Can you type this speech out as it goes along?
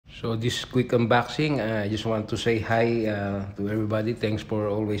So this quick unboxing, I just want to say hi to everybody. Thanks for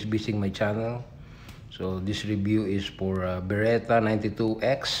always visiting my channel. So this review is for Beretta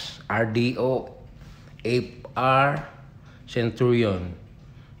 92X RDO 8R Centurion.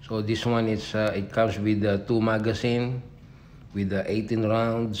 So this one is it comes with two magazine with 18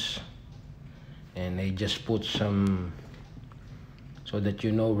 rounds, and I just put some so that you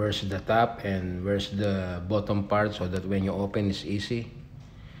know where's the top and where's the bottom part, so that when you open it's easy.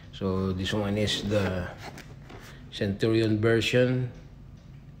 So this one is the Centurion version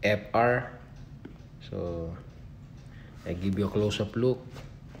FR. So I give you a close-up look.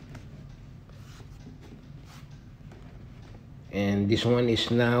 And this one is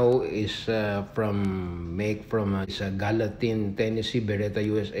now from it's a Gallatin, Tennessee, Beretta,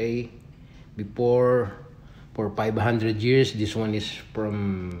 USA. Before, for 500 years, this one is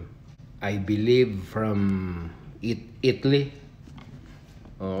from, I believe, from Italy.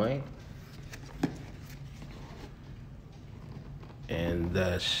 All right. And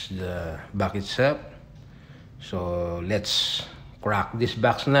that's the back itself. So let's crack this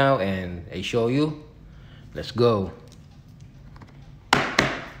box now and I show you. Let's go.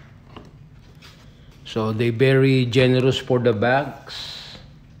 So they very generous for the bags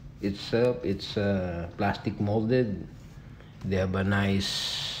itself. It's plastic molded. They have a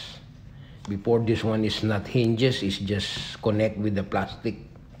nice, before this one is not hinges, it's just connect with the plastic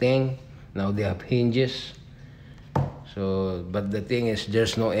thing. Now they have hinges. So but the thing is,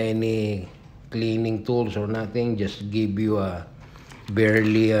 there's no any cleaning tools or nothing, just give you a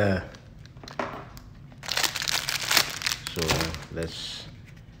barely so let's,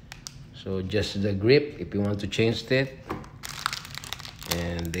 so just the grip if you want to change it.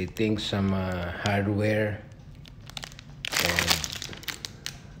 And they think some hardware and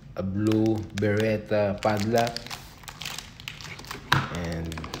a blue Beretta padlock and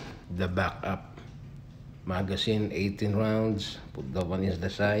the backup magazine 18 rounds. Put the one is the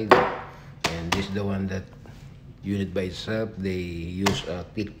side, and this is the one that unit by itself. They use a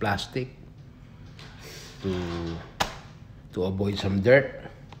thick plastic to avoid some dirt.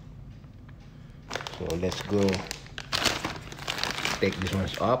 So let's go take this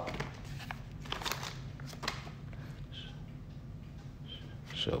one's up.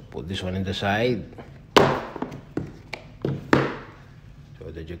 So put this one in the side so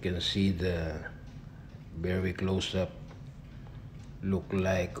that you can see the very close up look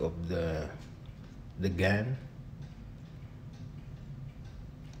like of the gun.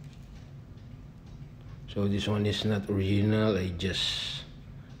 So this one is not original. I just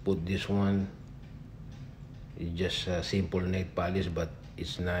put this one. It's just a simple nail polish, but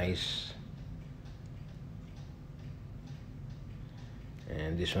it's nice.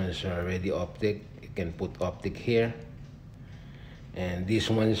 And this one is already optic. You can put optic here. And this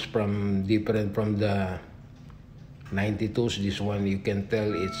one is from different from the 92s. This one you can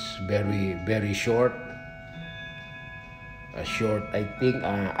tell it's very short. A short, I think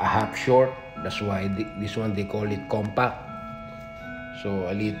a half short. That's why this one they call it compact. So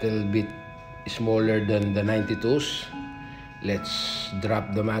a little bit smaller than the 92s. Let's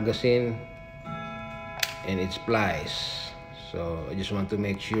drop the magazine and it plies. So I just want to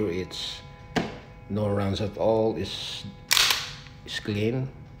make sure it's no rounds at all. It's clean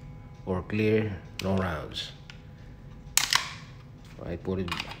or clear, no rounds. I put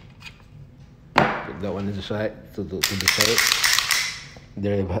that one to the side, to the side.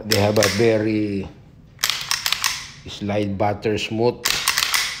 They have a very slide butter smooth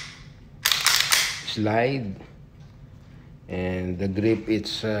slide, and the grip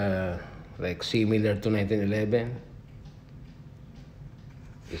it's like similar to 1911.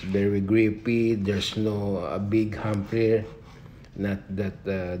 It's very grippy. There's no a big hump here, not that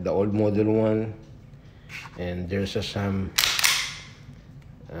the old model one. And there's some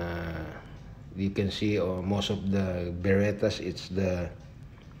you can see most of the Berettas, it's the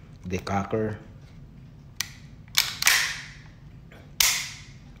cocker.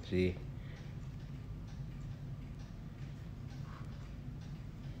 See,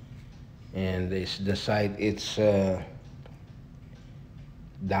 and this the side it's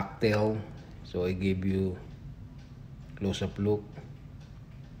ducktail, so I give you close-up look.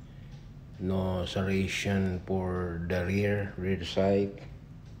 No serration for the rear side,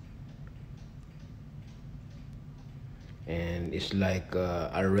 and it's like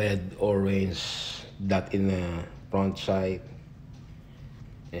a red orange dot in the front side.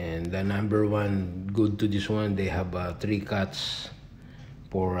 And the number one good to this one, they have 3 cuts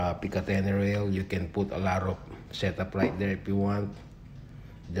for Picatinny rail. You can put a lot of setup right there if you want.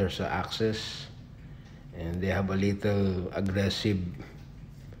 There's access, and they have a little aggressive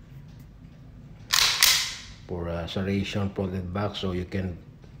for serration front and back. So you can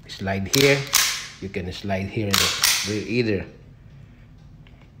slide here, you can slide here in the rear either.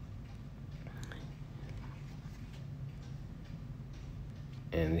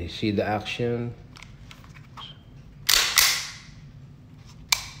 And you see the action.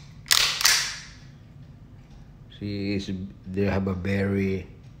 See, they have a very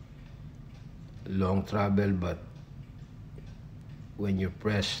long travel, but when you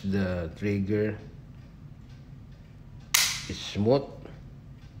press the trigger, it's smooth.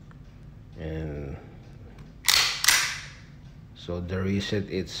 And so the reset,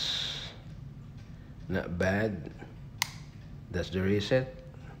 it's not bad. That's the reset.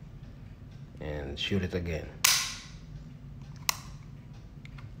 And shoot it again.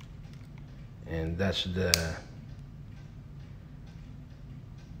 And that's the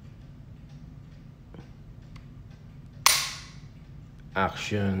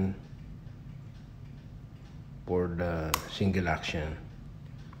action for the single action.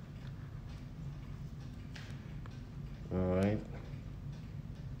 All right,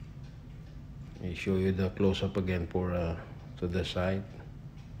 I show you the close-up again for to the side,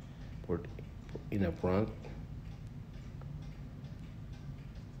 for in the front.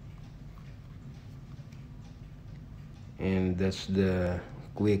 And that's the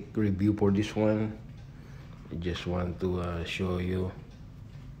quick review for this one. I just want to show you.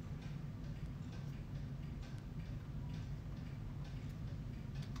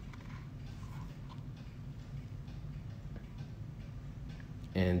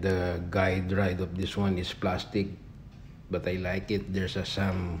 And the guide ride of this one is plastic, but I like it. There's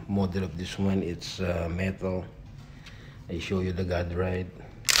some model of this one, it's metal. I show you the guide ride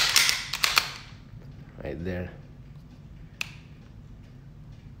right there.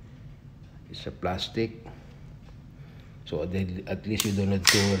 It's a plastic, so at least you don't have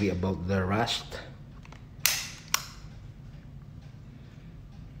to worry about the rust.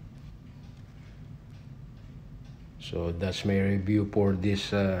 So that's my review for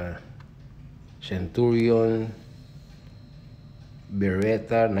this Centurion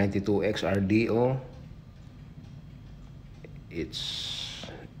Beretta 92X RDO.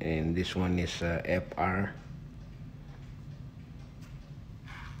 And this one is FR.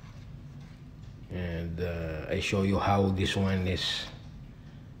 And I show you how this one is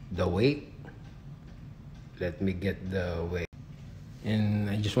the weight. Let me get the weight. And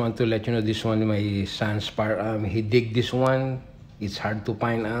I just want to let you know, this one, my son's firearm, he dig this one. It's hard to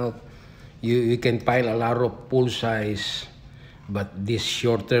find out. You can find a lot of full size, but this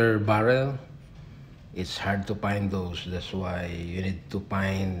shorter barrel, it's hard to find those. That's why you need to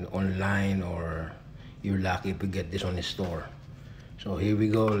find online, or you're lucky if you get this on the store. So here we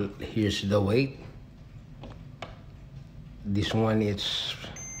go. Here's the weight. This one is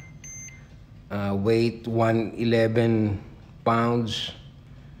weight 111 pounds,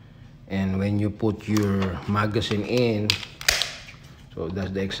 and when you put your magazine in, so that's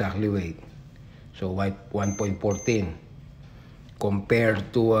the exactly weight. So 1.14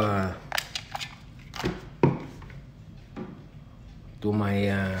 compared to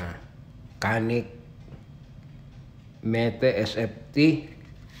my Canik Mete SFT.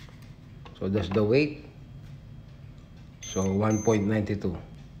 So that's the weight. So 1.92.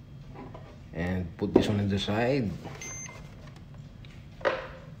 And put this one on the side.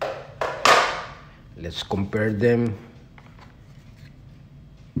 Let's compare them.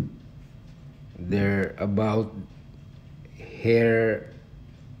 They're about hair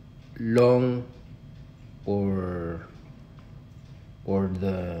long for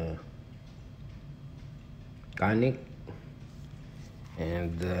the Canik,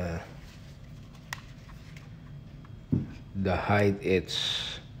 and the height,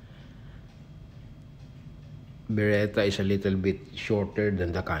 it's Beretta is a little bit shorter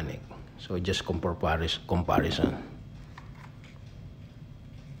than the Canik. So just comparison.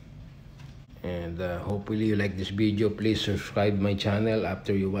 And hopefully you like this video. Please subscribe my channel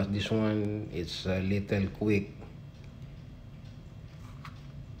after you watch this one. It's a little quick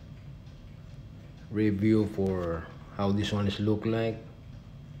review for how this one is look like.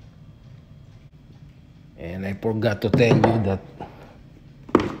 And I forgot to tell you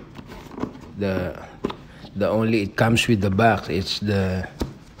that the only it comes with the box, it's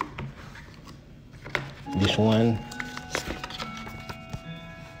this one.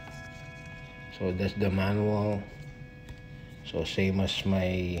 So that's the manual. So same as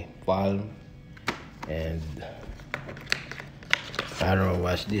my Palm. And I don't know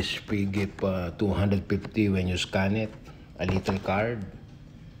what's this, free gift 250 when you scan it, a little card,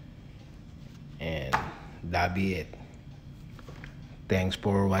 and that be it. Thanks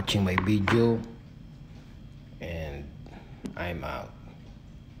for watching my video. I'm out.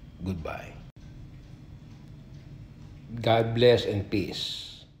 Goodbye. God bless and peace.